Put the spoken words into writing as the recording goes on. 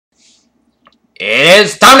It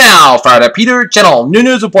is time now for the Peter Channel New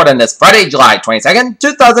News Report on this Friday, July 22nd,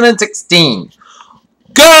 2016.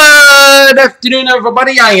 Good afternoon,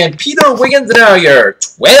 everybody. I am Peter Wiggins, and now your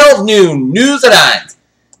 12 noon news headlines.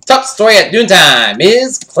 Top story at noontime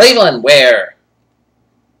is Cleveland, where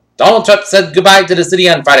Donald Trump said goodbye to the city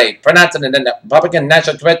on Friday, pronouncing the Republican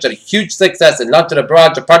National Convention a huge success and launching a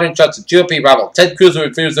barrage of pardon shots to GOP rival Ted Cruz, who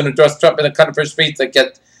refused to endorse Trump in a controversial speech that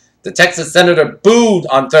gets the Texas senator booed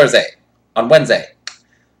on Wednesday.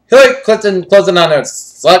 Hillary Clinton closing on her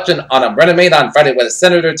selection on a running mate on Friday with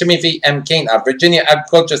Senator Timothy M. Kaine of Virginia,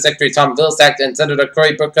 Agriculture Secretary Tom Vilsack, and Senator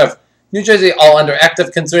Cory Booker of New Jersey, all under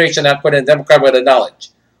active consideration, according to Democrat with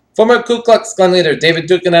knowledge. Former Ku Klux Klan leader David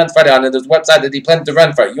Duke announced Friday on his website that he planned to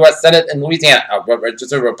run for U.S. Senate in Louisiana. A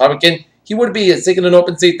registered Republican, he would be seeking an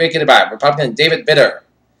open seat vacated by Republican David Bitter.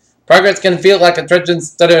 Progress can feel like a Trojan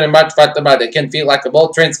stutter in March, but it can feel like a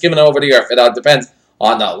bullet train skimming over the earth. It all depends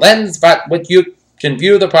on the lens by which you can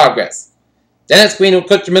view the progress. Dennis Quinn, who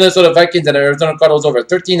coached the Minnesota Vikings and Arizona Cardinals over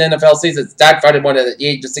 13 NFL seasons, died Friday morning at the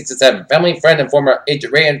age of 67. Family, friend, and former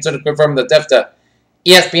agent Ray Anderson confirmed the death to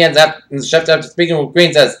ESPN's chef after speaking with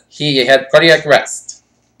Green says he had cardiac arrest.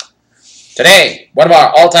 Today, one of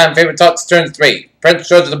our all-time favorite talks turns 3. Prince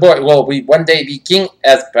George the boy will one day be king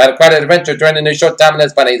as had quite an adventure during his short time in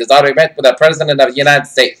his body. He has already met with the President of the United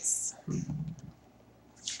States.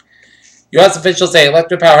 U.S. officials say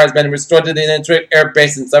electric power has been restored to the Eritrea air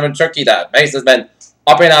base in southern Turkey. The base has been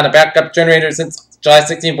operating on a backup generator since July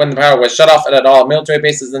 16th when the power was shut off at all military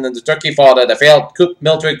bases in the Turkey followed the failed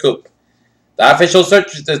military coup. The official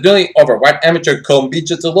search is nearly over. What amateur comb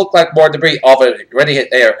beaches to look like more debris already hit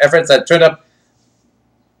air. Efforts had turned up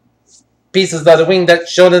pieces of the wing that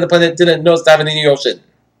showed in the planet didn't nose dive in the ocean.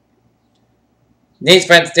 Nice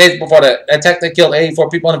France days before the attack that killed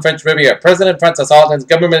 84 people in the French Riviera. President Francois Hollande's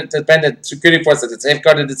government disbanded security forces that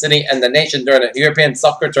safeguarded the city and the nation during a European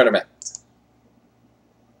soccer tournament.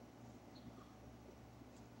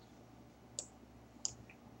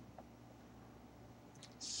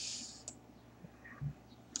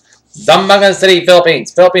 Zamboanga City,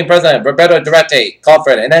 Philippines. Philippine President Roberto Duterte called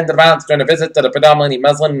for an end to violence during a visit to the predominantly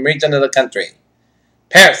Muslim region of the country.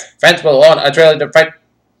 Paris. France will launch a trailer to fight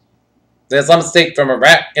the Islamic State from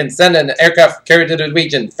Iraq and send an aircraft carrier to the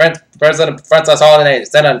region, French President Francois Hollande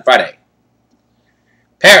said on Friday.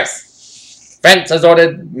 Paris. France has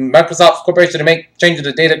ordered Microsoft Corporation to make changes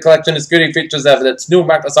to data collection and security features of its new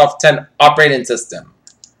Microsoft 10 operating system.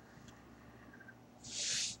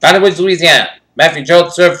 Baton Rouge, Louisiana. Matthew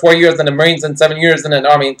Jones served 4 years in the Marines and 7 years in the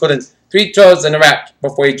Army, including 3 tours in Iraq,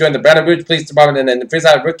 before he joined the Baton Rouge Police Department and then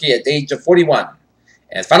a rookie at the age of 41.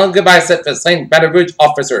 And his final goodbye set for slain Baton Rouge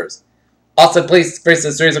officers. Austin police faced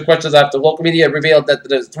a series of questions after local media revealed that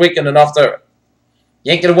this weekend an officer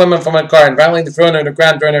yanked a woman from a car and violently threw her on the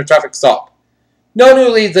ground during a traffic stop. No new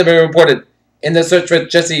leads have been reported in the search for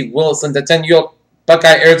Jesse Wilson, the 10-year-old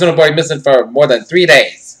Buckeye Arizona boy missing for more than 3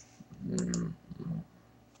 days.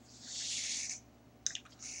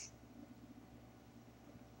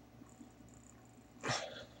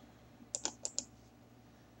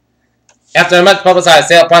 After a much-publicized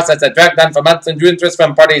sale process that dragged on for months and drew interest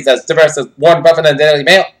from parties as diverse as Warren Buffett and the Daily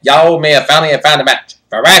Mail, Yahoo may have finally found a match.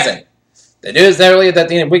 Verizon. The news earlier that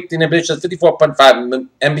the week the ambitious 54.5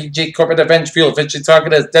 MPG corporate revenge fuel, which she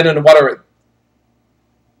targeted as dead in the water,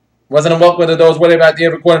 wasn't a welcome to those worried about the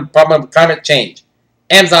ever-growing problem of climate change.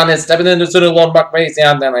 Amazon is stepping into the student loan market race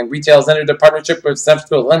and online retail entered a partnership with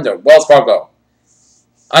subsequent lender, Wells Fargo.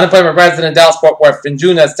 Unemployment rises in Dallas-Fort Worth in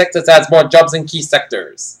June as Texas adds more jobs in key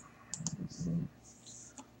sectors.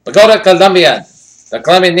 Bogota, Colombia. The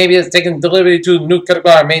Colombian Navy has taken delivery to new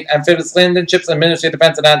Qatar-made amphibious landing ships and Ministry of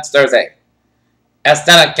Defense announced Thursday.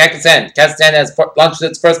 Astana, Kazakhstan. Kazakhstan has launched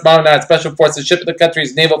its first modernized special forces ship in the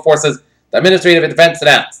country's naval forces, the Ministry of Defense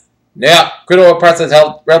announced. New York, crude oil prices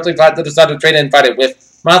held relatively flat to the start of trade in Friday,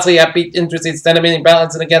 with mostly upbeat interests standing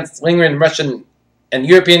balancing against lingering Russian and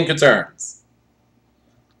European concerns.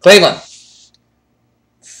 Cleveland.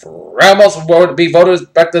 Ramos would be voters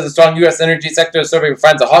back to the strong U.S. energy sector. Survey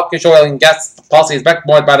finds a hawkish oil and gas policy is backed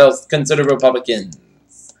more by those considered Republicans.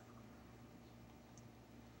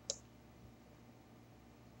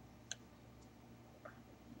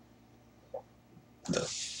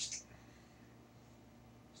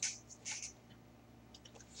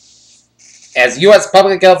 As U.S.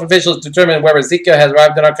 public health officials determine whether Zika has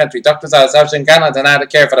arrived in our country, doctors are establishing guidelines on how to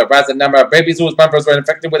care for the rising number of babies whose mothers were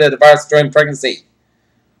infected with the virus during pregnancy.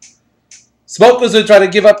 Smokers who try to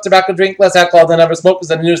give up tobacco drink less alcohol than other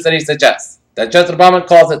smokers, in the new study suggests. The Justice Department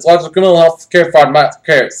calls its largest criminal health care fraud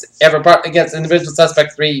ever brought against individual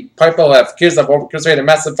suspects. 3 people have accused of orchestrating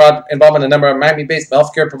massive fraud involving a number of Miami-based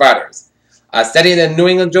healthcare providers. A study in the New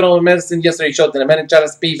England Journal of Medicine yesterday showed that the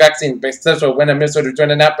meningitis B vaccine successful when administered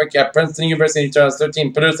during an outbreak at Princeton University in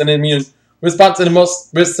 2013 produced an immune response in most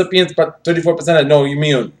recipients, but 34% had no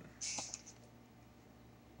immune.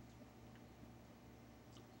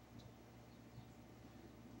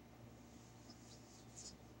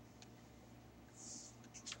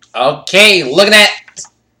 Okay, looking at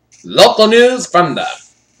local news from the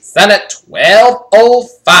Senate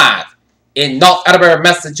 1205. In North Attleboro,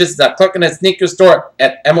 Massachusetts, a clerk in a sneaker store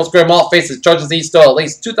at Emerald Square Mall faces charges he stole at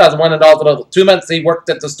least $2,100 over the 2 months he worked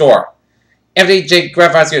at the store. Anthony J.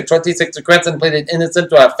 Graffier, 26, of Cranston, pleaded innocent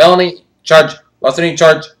to a felony charge, larceny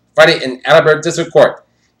charge, Friday in Attleboro District Court.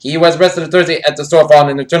 He was arrested Thursday at the store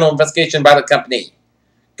following an internal investigation by the company.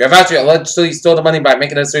 Graffier allegedly stole the money by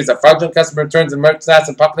making a series of fraudulent customer returns and merchandise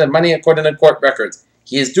and pocketed money according to court records.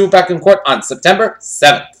 He is due back in court on September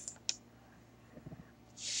 7th.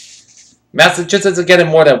 Massachusetts is getting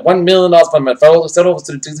more than $1 million from the federal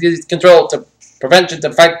disease control to prevention to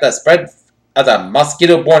fight the spread of the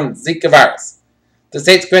mosquito-borne Zika virus. The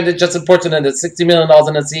state's granted just a portion of the $60 million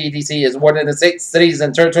in the CDC is awarded to states, cities,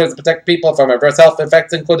 and territories to protect people from adverse health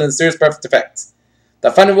effects, including serious birth defects. The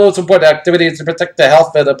funding will support activities to protect the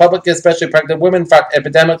health of the public, especially pregnant women, fight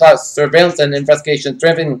epidemic surveillance and investigation,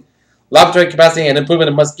 strengthening laboratory capacity, and improvement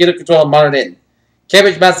of mosquito control and monitoring.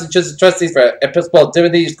 Cambridge, Massachusetts trustees for Episcopal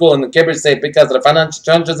Divinity School in Cambridge say because of the financial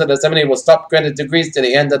challenges of the seminary will stop granted degrees to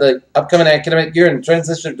the end of the upcoming academic year and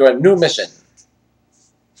transition to a new mission.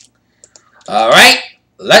 Alright,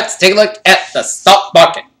 let's take a look at the stock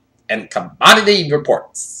market and commodity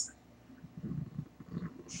reports.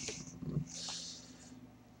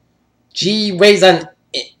 G weighs on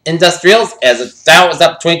industrials as the Dow is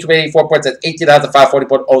up 22.84 points at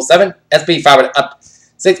 18,540.07. SP 500 up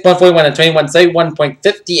 6.41 and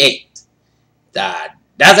 2171.58. The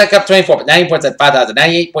Nasdaq up 24.9 points at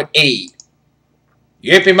 5,098.80.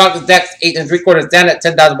 European markets DAX 8 3/4 down at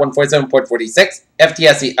 10,147.46.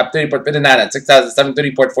 FTSE up 30.59 at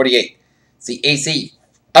 6,730.48. CAC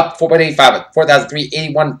up 4.85 at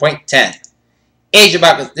 4,381.10. Asia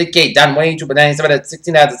markets Nikkei down 22.97 at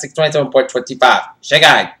 16,627.25.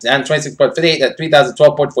 Shanghai down 26.58 at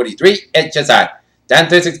 3,012.43. HSI down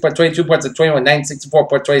 36.22 points at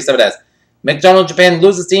 21,964.27. McDonald's Japan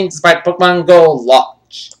loses steam despite Pokemon Go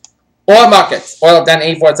launch. Oil markets. Oil down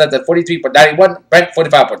 84 cents at 43.91. Brent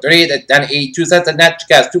 45.38 down 82 cents. And natural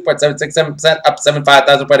gas 2.767% up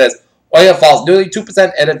 75,000 points. Oil falls nearly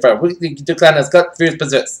 2% headed for a weekly decline as gut fears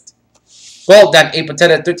persist. Gold down 8%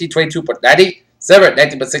 at 1322.90. Silver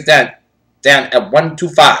 19.6 down at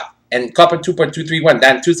 125. And copper 2.231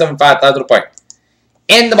 down 275,000 points.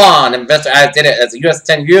 In the bond, investor eyes data as the US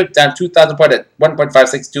 10-year down 2,000 points at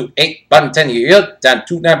 1.5628. Bond 10-year yield down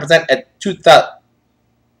 2.9% at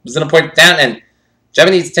 2,000 point down, and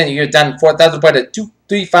Japanese 10-year down 4,000 points at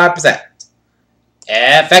 2.35%.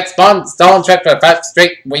 FX bond still on track for a 5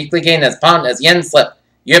 straight weekly gain as pound as yen slip.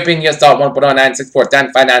 European US dollar 1.0964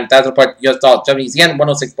 down 59,000 points. US dollar Japanese yen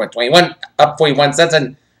 106.21 up 41 cents,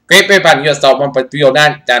 and Great Britain pound US dollar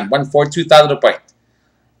 1.309 down 142,000 points.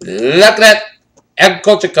 Looking at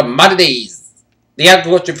agriculture commodities. The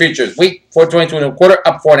agriculture futures wheat 422 1/4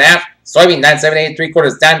 up 4.5. Soybean 978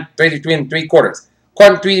 3/4 down 33 3/4.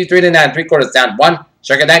 Corn 339 3/4 down 1.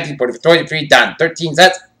 Sugar 19.43 down 13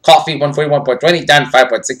 cents. Coffee 141.20 down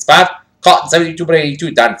 5.65. Cotton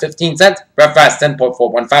 72.82 down 15 cents. Rough rice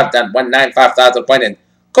 10.415 down 195,000 points. And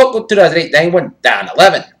cocoa 2008.91 down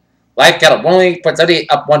 11. Live cattle 108.78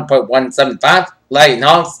 up 1.175. Lion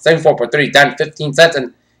hogs 74.30 down 15 cents.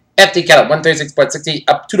 And FT cattle 136.60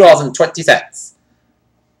 up $2.20.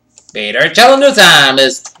 Peter Channel News Time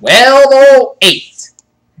is 12:08.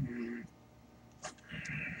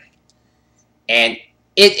 And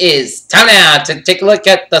it is time now to take a look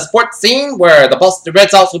at the sports scene where the Boston Red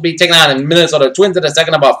Sox will be taking on the Minnesota Twins in the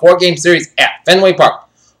second of a 4-game series at Fenway Park,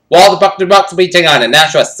 while the Buckner Bucks will be taking on the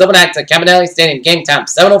Nashua Silverknights at Campanelli Stadium. Game time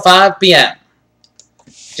 7:05 p.m.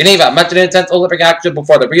 Geneva, much of the intense Olympic action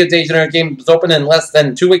before the Rio de Janeiro Games open in less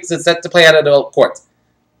than 2 weeks is set to play out of the courts.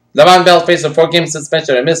 LeBron Bell faced a 4-game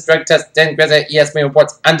suspension and missed drug test. Dan Greza, ESPN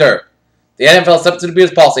reports under the NFL substance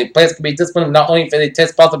abuse policy. Players can be disciplined not only if they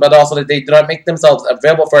test positive, but also that they do not make themselves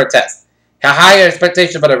available for a test. How high are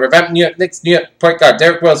expectations for the revamped New York Knicks? New York point guard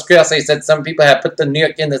Derrick Rose curiously said some people have put the New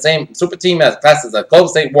York in the same super team as class as the Golden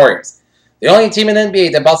State Warriors. The only team in the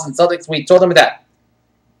NBA, the Boston Celtics, we told them that.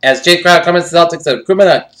 As Jay Crowder comments, the Celtics have recruitment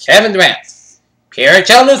of Kevin Durant. Pure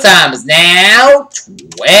Channel News Time is now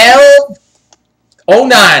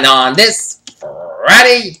 12:09 on this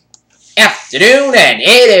Friday afternoon, and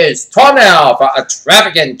it is time now for a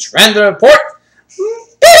traffic and trend report.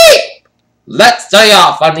 Beep! Let's start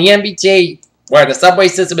off on the MBTA, where the subway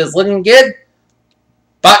system is looking good,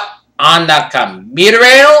 but on the commuter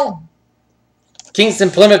rail, Kingston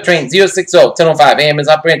Plymouth train 060 10:05 a.m. is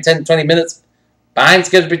operating 10-20 minutes behind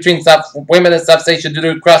schedule between Women and substation due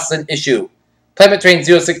to crossing issue. Plymouth train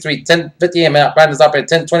 063 10:50 a.m. is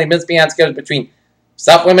operating 10-20 minutes behind schedule between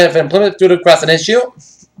Women and Plymouth due to crossing issue.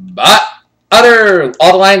 But all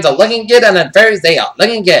the lines are looking good, and the ferries, they are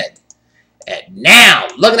looking good. And now,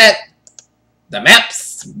 looking at the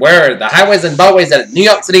maps where the highways and byways at New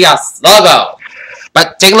York City are sluggo.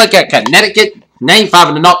 But take a look at Connecticut. 95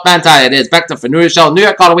 on the northbound side, it is vector for New Rochelle, New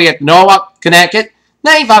York, all the way up to Norwalk, Connecticut.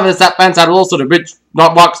 95 on the southbound side, also the Bridge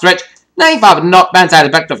Norwalk stretch. 95 on the northbound side,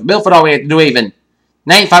 is vector for Milford, all the way up to New Haven.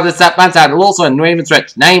 95 on the southbound side, also in New Haven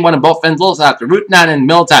stretch. 91 on both ends, also after Route 9 in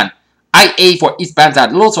Middletown. IA for eastbound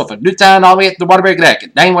side, also for Newtown, all the way up to Waterbury,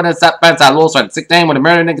 Connecticut. 91 on the southbound side, also in 691 in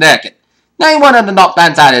Maryland, Connecticut. 91 on the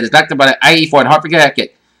northbound side, it is vector by the IA4 in Hartford,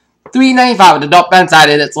 Connecticut. 395 on the northbound side,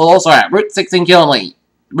 it is also at Route 16 Killenly.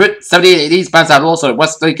 Route 78 eastbound side, also at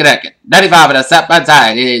Westerly, Connecticut. 95 on the southbound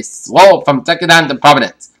side, it is slow from Tuckerdown to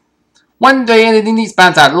Providence. 138 on the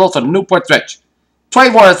eastbound side, also the Newport stretch.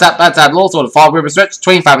 24 on the southbound side, also the Fall River stretch.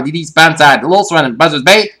 25 on the eastbound side, also in Buzzards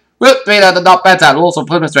Bay. Route 3 on the northbound side, also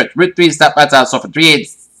Plymouth stretch. Route 3 southbound side, so for 38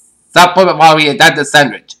 South Plymouth, while we at the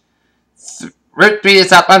Sandwich. Route 3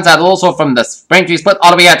 southbound side, also from the Springtree split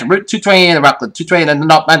all the way out to Route 220 in Rockland. 220 on the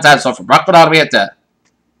northbound side, so from Rockland all the way out to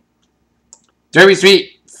Derby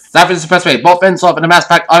Street. South Expressway, both ends off in the Mass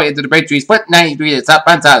Pack all the way to the Braintree split. 93 at the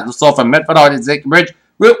southbound side, so from Medford all the way to the Zachem Bridge.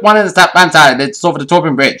 Route 1 on the southbound side, it's so for the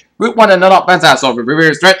Tobin Bridge. Route 1 on the northbound side, so for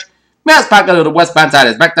Riviera Stretch. Mass Pack on the westbound side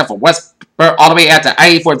is back there for Westboro all the way out to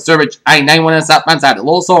I-84 at Sturbridge. I-91 on the southbound side,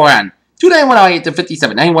 also around 291 all the way to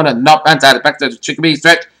 57. 91 on the northbound side is back to the Chicopee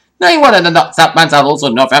Stretch. 91 on the southbound side, also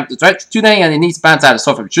Northampton Stretch. 290 on the eastbound side,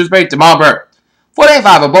 so from Shrewsbury to Marlborough.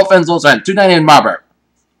 495 on both ends, also on 290 in Marlborough.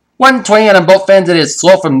 120 on both ends, it is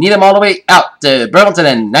slow from Needham all the way out to Burlington,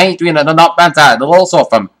 and 93 on the northbound side, also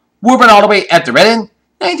from Woburn all the way out to Reading.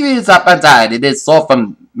 93 on the southbound side, it is slow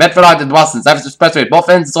from Medford all to the Boston South Expressway, both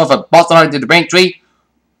ends, slow from Boston all to the Braintree.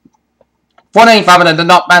 495 on the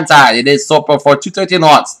northbound side, it is slow for 213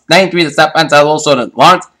 Lawrence. 93 on the southbound side, also to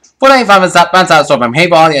Lawrence. 495 on the southbound side, so from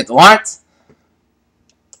Haverhill all the way to Lawrence.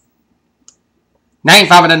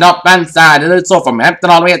 95 on the northbound side, it is slow from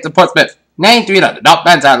Hampton all the way up to Portsmouth. 93 on the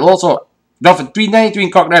northbound side, also Norfolk 393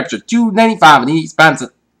 in Cork, New Hampshire. 295 on the eastbound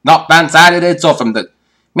northbound side, it is so from the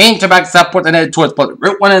main turnback to Southport and headed towards Portland.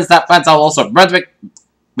 Route 1 on the southbound side, also Brunswick,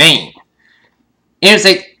 Maine.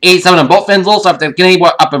 Interstate 87 on both ends, also after Guinea-Boy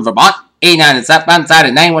up in Vermont. 89 on the southbound side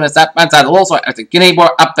and 91 on the southbound side, also after Guinea-Boy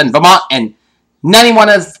up in Vermont. And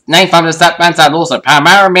 95 on the southbound side, also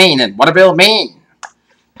Palmyra, Maine and Waterville, Maine.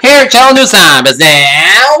 Here, Channel News Time is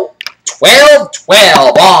now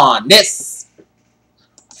 12:12 on this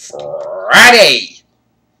Friday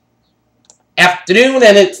afternoon,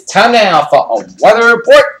 and it's time now for a weather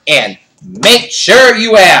report. And make sure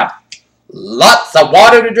you have lots of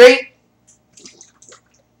water to drink,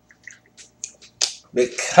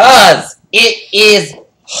 because it is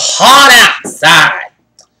hot outside.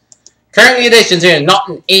 Current conditions here in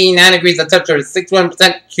Norton, 89 degrees, the temperature is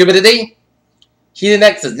 61% humidity. Heat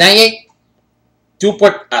index is 98.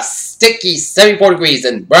 Newport, a sticky 74 degrees,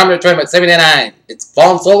 and barometer term at 79. It's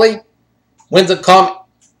falling slowly. Winds are calm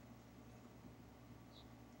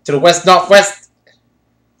to the west-northwest.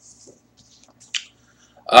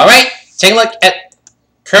 Alright, take a look at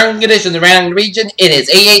current conditions around the region. It is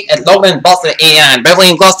 88 at Logan, Boston at 89. Beverly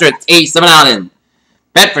and Gloucester at 87 Allen.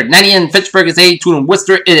 Bedford, 90 in Fitchburg is 82 in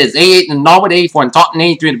Worcester. It is 88 in Norwood, 84 in Taunton,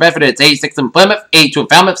 83 in Bedford. It's 86 in Plymouth, 82 in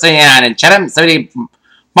Falmouth, 79 in Chatham, 78 in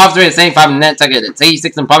Martha, 75 in Nantucket. It's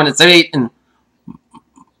 86 in Providence, 78 in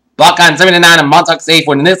Block Island, 79 in Montauk,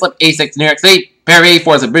 84 in Nislip, 86 in New York State. Pair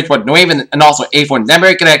 84 is in Bridgeport, New Haven, and also 84 in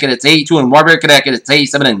Danbury, Connecticut. It's 82 in Warburg, Connecticut. It's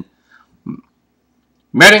 87 in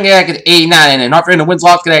Meriden, Connecticut. 89 in Hartford and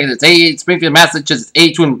Winslow, Connecticut. It's 88 in Springfield, Massachusetts.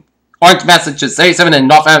 82 in Orange, Massachusetts. 87 in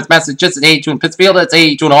Northampton, Massachusetts. 82 in Pittsfield. It's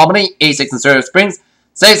 82 in Albany. 86 in Silver Springs.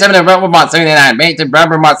 77 in Brentwood, Vermont. 79 in Bennington, Brown,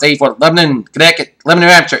 Vermont. 84 in Lebanon, Connecticut. Lebanon,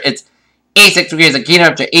 New Hampshire. It's 86 degrees in Keene, New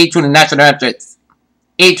Hampshire. 82 in Nashville, New Hampshire. It's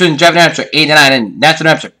 82 in Jeff, New Hampshire. 89 in Nashville, New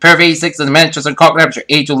Hampshire. Pair of 86 in Manchester and Cork, New Hampshire.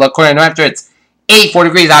 82 in LaCourte, New Hampshire. It's 84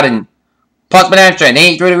 degrees out in Portsmouth, New Hampshire. And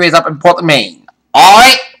 83 degrees up in Portland, Maine.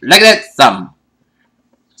 Alright, look at some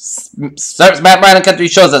service map around the country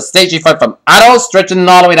shows a station front from Idaho stretching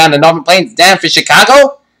all the way down the Northern Plains down for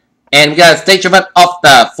Chicago. And we got a station front off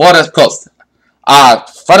the Florida coast.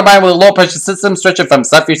 Followed by with a low pressure system stretching from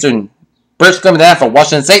southeastern British Columbia down for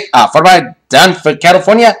Washington State. Followed by down for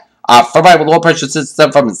California. 4 with low pressure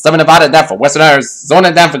system from Southern Nevada down for Western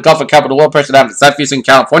Arizona down for Gulf of Capital, low pressure down for southeastern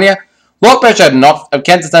California, low pressure north of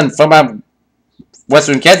Kansas and from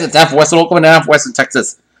western Kansas down for western Oklahoma down for western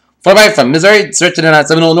Texas. 4 from Missouri stretching in on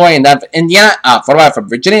southern Illinois and down for Indiana. 4 from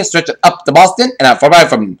Virginia stretching up to Boston, and 4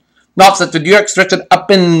 from north central New York stretching up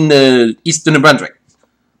in eastern New Brunswick.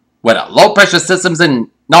 With low pressure systems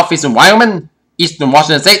in northeastern Wyoming, eastern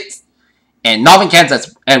Washington State, and northern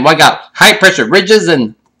Kansas, and we got high pressure ridges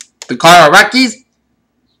in the Colorado Rockies,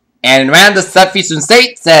 and around the southeastern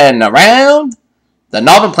states, and around the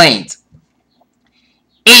northern plains.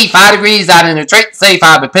 85 degrees out in Detroit,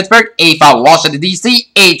 85 in Pittsburgh, 85 in Washington,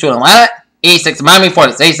 D.C., 82 in Atlanta, 86 in Miami,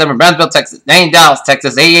 87 in Brownsville, Texas, 90 in Dallas,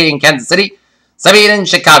 Texas, 88 in Kansas City, 78 in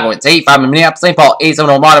Chicago, it's 85 in Minneapolis, St. Paul, 87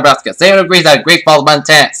 in Omaha, Nebraska, 70 degrees out of Great Falls,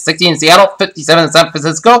 Montana, 60 in Seattle, 57 in San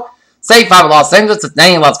Francisco, 75 in Los Angeles,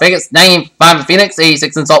 90 in Las Vegas, 95 in Phoenix,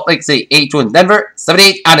 86 in Salt Lake City, 82 in Denver,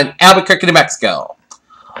 78 out in Albuquerque, New Mexico.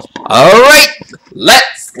 Alright,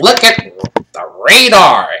 let's look at the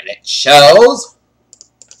radar, and it shows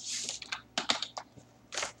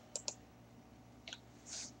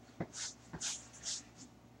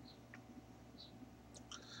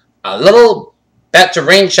a little batch of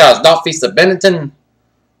rain showers northeast of Bennington,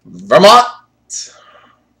 Vermont,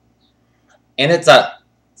 and it's a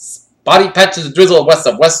spotty patches of drizzle west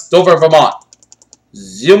of West Dover, Vermont.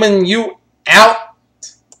 Zooming you out,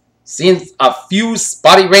 seeing a few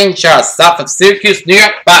spotty rain showers south of Syracuse, New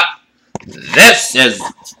York, but this is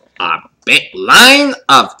a big line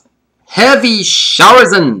of heavy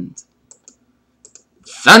showers and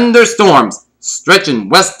thunderstorms stretching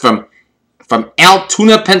west from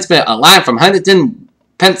Altoona, Pennsylvania, a line from Huntington,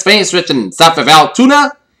 Pennsylvania, stretching south of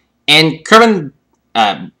Altoona, and curving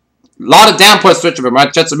lot of downpour stretching from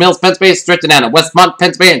Rochester Mills, Pennsylvania, stretching down to Westmont,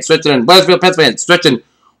 Pennsylvania, and stretching in Weathersfield, Pennsylvania, and stretching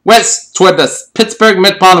west toward the Pittsburgh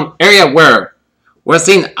metropolitan area where we're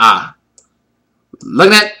seeing,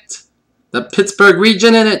 looking at the Pittsburgh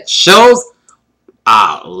region, and it shows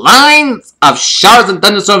lines of showers and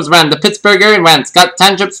thunderstorms around the Pittsburgh area, around Scott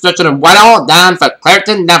Township, stretching in Whitehall, down for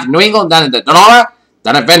Clairton, down for New England, down into Donora,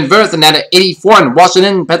 down at Van Wert, and down at 84 in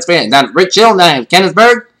Washington, Pennsylvania, and down at Rich Hill, down at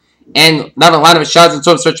Canonsburg, and down a line of showers and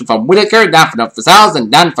storms stretching from Whitaker, down from North South, and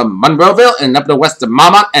down from Monroeville, and up to the west of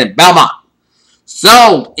Marmont and Belmont.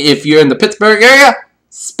 So, if you're in the Pittsburgh area,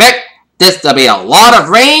 expect this to be a lot of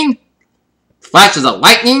rain, flashes of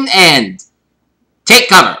lightning, and take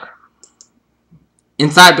cover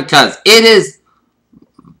inside because it is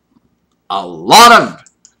a lot of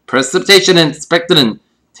precipitation expected and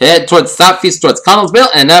to head towards southeast towards Connellsville,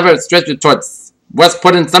 and another stretching towards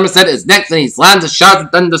Westport and Somerset is next in these lines of showers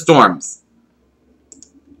and thunderstorms.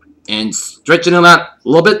 And stretching it out a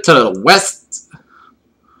little bit to the west,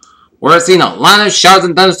 we're seeing a line of showers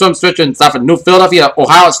and thunderstorms stretching south of New Philadelphia,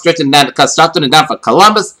 Ohio, stretching down to Coshocton and down for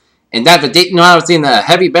Columbus, and down for Dayton, Ohio. We're seeing a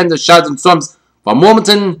heavy band of showers and storms from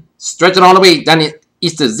Wilmington, stretching all the way down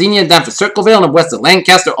east of Xenia, down for Circleville, and west of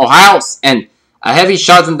Lancaster, Ohio, and a heavy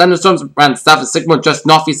showers and thunderstorms around south of Sycamore, just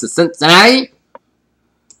northeast of Cincinnati.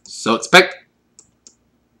 So expect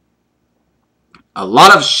a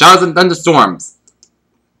lot of showers and thunderstorms.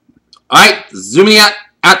 Alright, zooming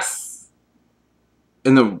out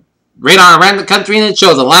in the radar around the country, and it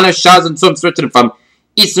shows a line of showers and storms stretching from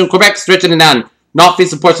eastern Quebec, stretching down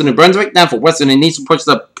northeastern portions of New Brunswick, down for western and eastern portions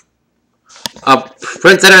of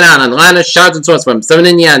Prince Edward Island, and a line of showers and storms from southern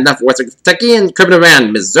Indiana, down for western Kentucky, and curving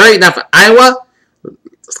around Missouri, down for Iowa.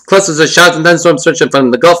 Clusters of showers and thunderstorms stretching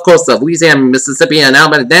from the Gulf Coast of Louisiana, Mississippi, and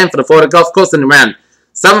Alabama, down for the Florida Gulf Coast, and around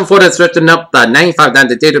southern Florida, stretching up the 95 down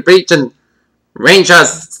to Dayton Beach, and rain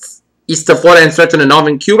showers east of Florida and stretching to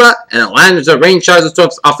northern Cuba, and a line of rain showers and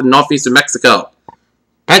storms off in northeastern Mexico.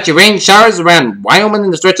 Patchy rain showers around Wyoming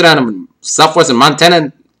and stretching out of southwestern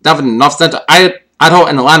Montana, down from north central Idaho,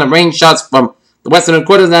 and a line of rain showers from the western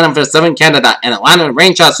quarters down for southern Canada, and a line of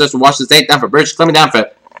rain showers stretching from Washington State, down for British Columbia, down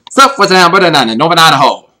for southwestern Alberta, down in northern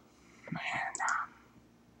Idaho.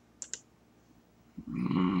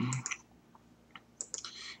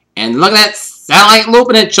 And looking at satellite loop,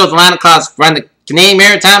 and it shows the line of clouds around the Canadian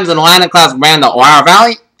Maritimes and the line of clouds around the Ohio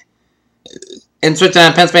Valley, and stretching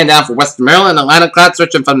down Pennsylvania down for western Maryland, and the line of clouds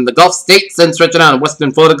stretching from the Gulf States and stretching down the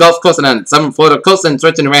western Florida Gulf Coast and on southern Florida coast and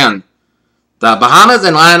stretching around the Bahamas,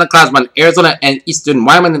 and line of clouds around Arizona and eastern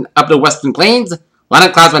Wyoming and up the western plains, line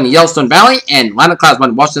of clouds around the Yellowstone Valley, and line of clouds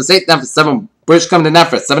around Washington State down for southern British Columbia down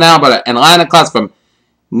for southern Alberta, and a line of clouds from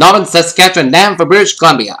northern Saskatchewan down for British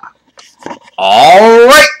Columbia.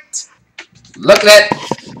 Alright! Look at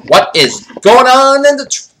what is going on in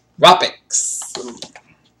the tropics.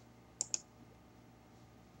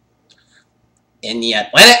 In the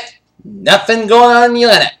Atlantic, nothing going on in the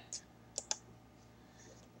Atlantic.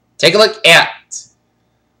 Take a look at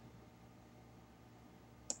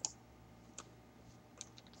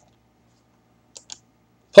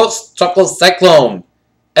post-tropical cyclone.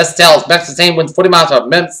 Estel's maximum winds 40 miles per hour.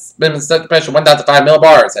 Minimum set pressure 1,005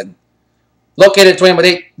 millibars. And located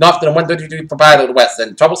 20.8 north and 133.5 to the west.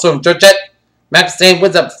 And troublesome Georgette. Maximum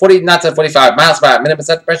winds up 40 knots at 45 miles per hour. Minimum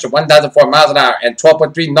set pressure 1,004 miles an hour. And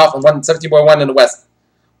 12.3 north and 170.1 in the west.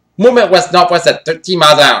 Movement west-northwest at 13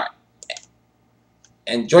 miles an hour.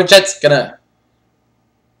 And Georgette's gonna...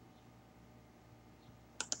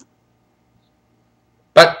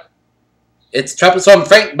 But it's tropical storm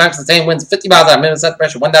Frank. Maximum winds 50 miles an hour. Minimum set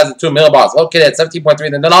pressure 1,002 millibars. Located at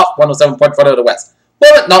 17.3 in the north, 107.4 to the west.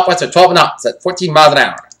 Movement northwest at 12 knots at 14 miles an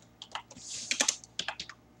hour.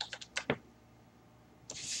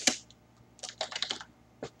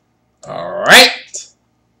 Alright.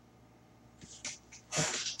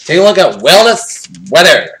 Take a look at wellness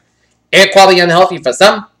weather. Air quality unhealthy for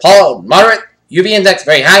some. Pollen moderate. UV index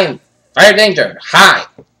very high. And fire danger high.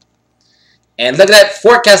 And look at that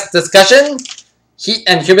forecast discussion. Heat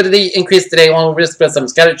and humidity increase today along with risk for some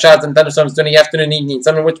scattered showers and thunderstorms during the afternoon and evening,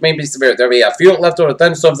 some of which may be severe. There will be a few leftover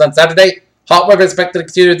thunderstorms on Saturday. Hot weather is expected to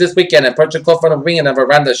continue this weekend and approaching cold front of wind and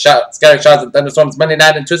around the scattered showers and thunderstorms Monday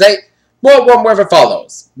night and Tuesday. More warm weather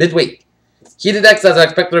follows midweek. Heat index is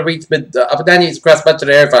expected to reach upper 90s across much of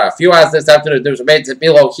the area for a few hours this afternoon. There remains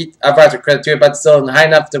below heat advisory criteria, but still high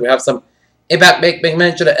enough to have some impact. Make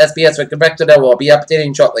mention of SBS for convective that will be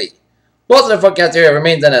updating shortly. Most of the forecast area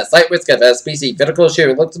remains in a slight risk of SPC. Vertical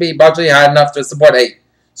shear looks to be marginally high enough to support a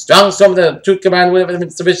strong storm to combined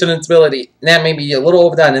with sufficient instability. That may be a little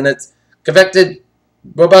overdone in its convected,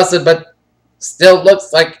 robust, but still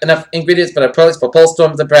looks like enough ingredients for approach for pulse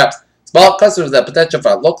storms and perhaps small clusters with the potential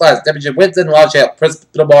for localized temperature winds and large hail.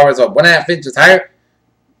 Precipitable waters of 1.5 inches higher.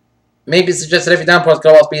 Maybe suggested every downpour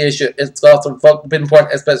could also be an issue. It's also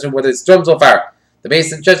important, especially where the storms will fire. The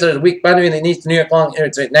base suggested a weak boundary in the east New York long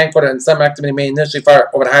Interstate 9 and some activity may initially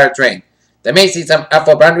fire over the higher terrain. They may see some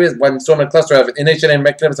outflow boundaries when storm and cluster of initial and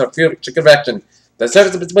mechanisms of future convection. The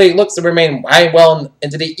surface of visibility looks to remain high well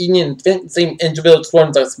into the evening and seem individual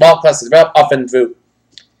storms of small clusters develop often through.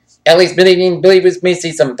 At least mid-evening, believers may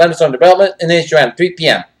see some thunderstorm development initially around 3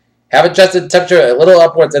 p.m. Have adjusted temperature a little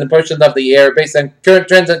upwards in a portion of the air based on current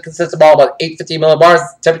trends that consist of all about 850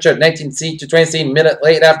 millibars, temperature 19 C to 20 C minute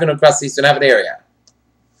late afternoon across the eastern half of the area.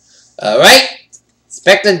 Alright,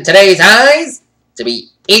 expecting today's highs to be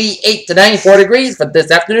 88 to 94 degrees for this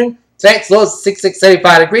afternoon. Tonight's low is 66 to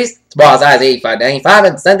 75 degrees. Tomorrow's high is 85 to 95,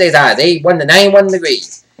 and Sunday's high is 81 to 91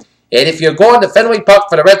 degrees. And if you're going to Fenway Park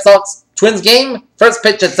for the Red Sox Twins game, first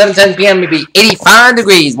pitch at 7:10 p.m. may be 85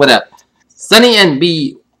 degrees with a sunny and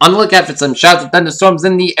be on the lookout for some showers and thunderstorms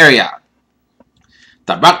in the area.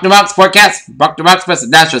 The Rock the Rocks forecast. Rock the Rocks versus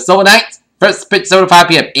Nashville Silver Knights. First pitch 7:05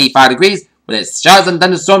 p.m. 85 degrees. With showers and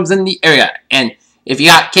thunderstorms in the area. And if you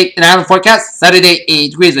got Cape and Island forecast, Saturday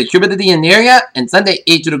 8 degrees with humidity in the area, and Sunday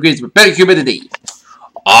 82 degrees with better humidity.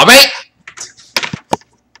 Alright.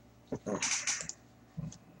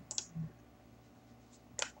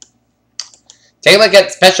 Take a look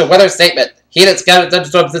at special weather statement. Heat and scattered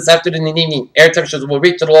thunderstorms this afternoon and evening. Air temperatures will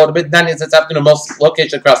reach to the low to mid-90s this afternoon in most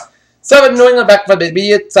locations across southern New England back from the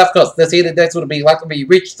immediate south coast. This heat index will be likely to be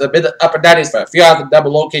reached to the mid-upper 90s for a few hours in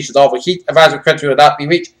double locations. All for heat advisory country will not be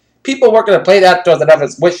reached. People working to play outdoors and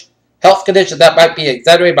others wish health conditions that might be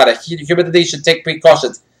exaggerated by the heat and humidity should take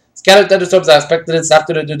precautions. Scattered thunderstorms are expected this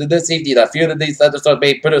afternoon due to this evening. A few of these thunderstorms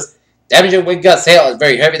may produce damaging wind gusts, hail, and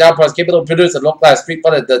very heavy downpours capable of producing localized street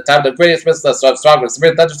flooding at the time of the greatest risk of stronger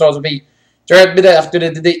severe thunderstorms will be during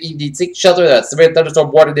mid-afternoon to the evening. Seek shelter and severe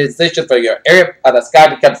thunderstorm warning station for your area on the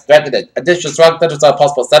sky becomes threatened. Additional strong thunderstorms are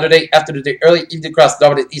possible Saturday afternoon to early evening across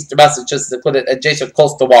northern and eastern Massachusetts, including adjacent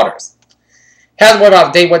coastal waters. Has more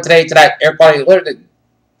about day 1 today, tonight, air quality alert,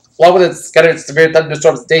 along with scattered severe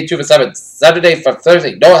thunderstorms day 2 for 7. Saturday for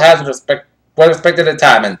Thursday, no hazard weather expected at the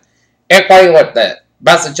time, and air quality alert. The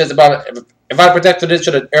Massachusetts about environmental protection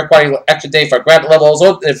edition of air quality action day for ground level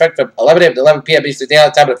ozone in effect from 11 a.m. to 11 p.m. Eastern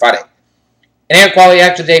Daylight Time on Friday. An air quality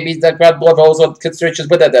action day means that ground level ozone considerations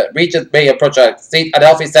within the region may approach a state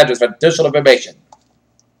unhealthy standards for additional information.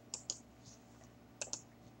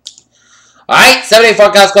 Alright, 7-day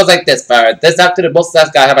forecast goes like this. For this afternoon, most of the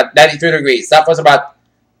sky have about 93 degrees. Southwest about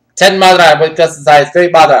 10 miles an hour. Wind gusts as high as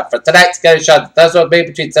 30 miles an hour. For tonight, scattered showers. Thunderstorms made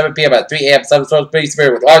between 7 p.m. and 3 a.m. Thunderstorms pretty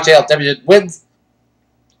severe with large hail, temperature, winds,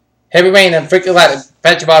 heavy rain, and frequent lightning.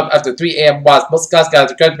 Patchy bomb after 3 a.m. Most of the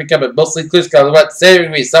skies are currently becoming mostly clear skies. About 70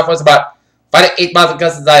 degrees. Southwest about 5 to 8 miles of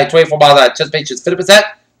gusts as high, 24 miles an hour. Anticipation is 50%.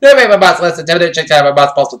 No rain about less than 10 minutes. Check time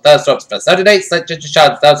about possible thunderstorms for Saturday. Slight chance of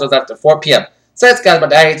showers. Thunderstorms after 4 p.m. Sunday skies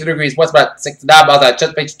about 92 degrees, west about 69 miles an hour, chance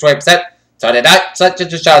of change 20%. Saturday night, sun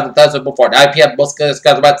changes showers and thunderstorms before 9 p.m. Most skies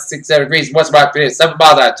about 67 degrees, west about 37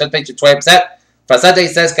 miles an hour, chance of change 20%. For Sunday,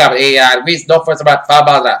 sun skies about 89 degrees, north west about 5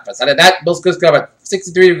 miles an hour. For Sunday night, most skies about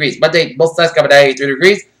 63 degrees. Monday, most skies about 83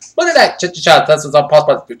 degrees. Monday night, changes showers, thunderstorms on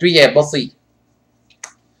possible 3 a.m. mostly.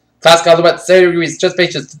 Clouds skies about 70 degrees, chance of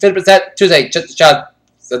change 50%. Tuesday, changes showers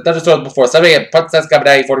and thunderstorms before 7 a.m. Punt skies about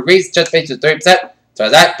 94 degrees, chance of change 30%. So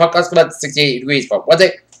that podcast about 68 degrees for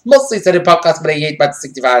Wednesday. Mostly sunny podcast about 88, about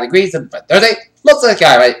 65 degrees. And for Thursday, mostly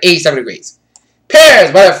sky about 87 degrees.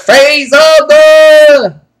 Pairs by the phrase of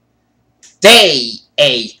the day.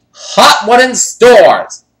 A hot one in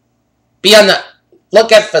stores. Be on the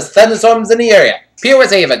lookout for thunderstorms in the area. Peter will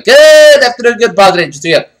say have a good afternoon, good positive. Just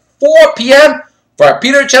at 4 p.m. for our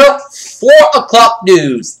Peter channel, 4 o'clock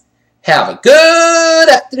news. Have a good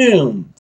afternoon.